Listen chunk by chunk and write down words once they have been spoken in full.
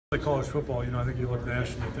Like college football, I think you look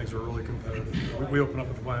nationally, things are really competitive. We open up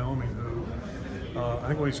with Wyoming, who I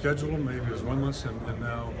think when we scheduled them, maybe it was winless, and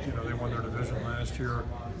now they won their division last year.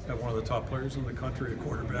 Have one of the top players in the country at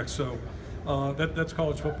quarterback. So that's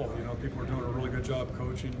college football. People are doing a really good job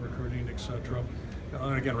coaching, recruiting, etc.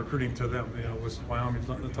 And again, recruiting to them. Wyoming's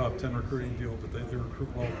not in the top 10 recruiting deal, but they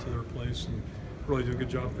recruit well to their place and really do a good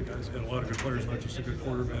job. The guys had a lot of good players, not just a good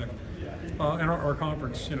quarterback. And our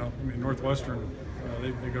conference, Northwestern. They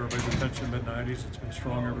got everybody's attention in the mid-90s. It's been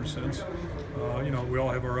strong ever since. We all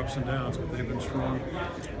have our ups and downs, but they've been strong.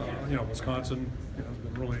 Wisconsin has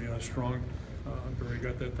been really strong. They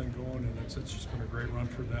got that thing going, and it's just been a great run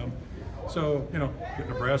for them. So, get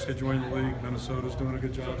Nebraska joined the league. Minnesota's doing a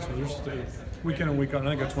good job. So there's week in and week out. I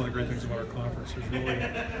think that's one of the great things about our conference. There's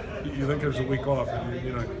really, you think there's a week off, and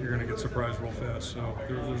you're going to get surprised real fast. So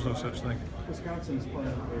there's no such thing. Wisconsin's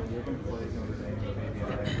playing, they're going to play Notre Dame, maybe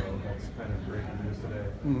Idaho. That's kind of breaking news today.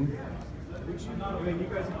 You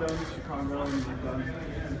guys have done Chicago, and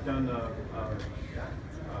you've done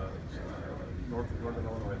Northern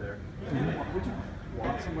Illinois there. Would you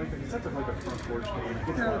want something like that? Because that's like a front porch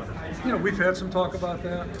game. We've had some talk about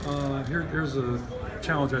that. Here's a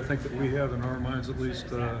challenge I think that we have in our minds, at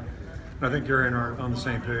least. And I think Gary and I are on the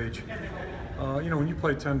same page. When you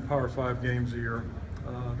play 10 Power 5 games a year,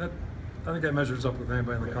 I think that measures up with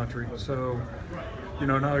anybody in the country. So,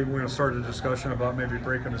 now we're going to start a discussion about maybe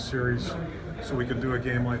breaking a series so we can do a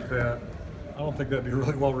game like that. I don't think that'd be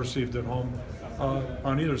really well received at home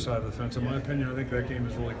on either side of the fence. In my opinion, I think that game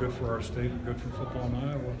is really good for our state and good for football in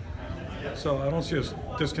Iowa. So I don't see us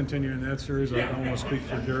discontinuing that series. I don't want to speak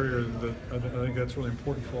for Gary. I think that's really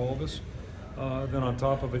important for all of us. Then on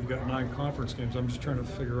top of it, you got 9 conference games. I'm just trying to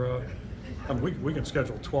figure out. We can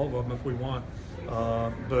schedule 12 of them if we want,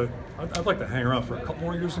 but I'd like to hang around for a couple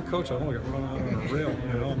more years and coach. I don't want to get run out on a rail.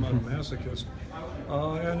 I'm not a masochist.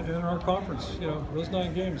 And in our conference, those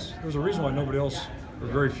 9 games, there's a reason why nobody else, or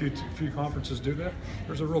very few conferences do that.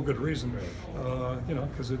 There's a real good reason,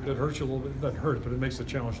 because it hurts you a little bit. It doesn't hurt, but it makes the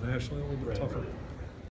challenge nationally a little bit tougher.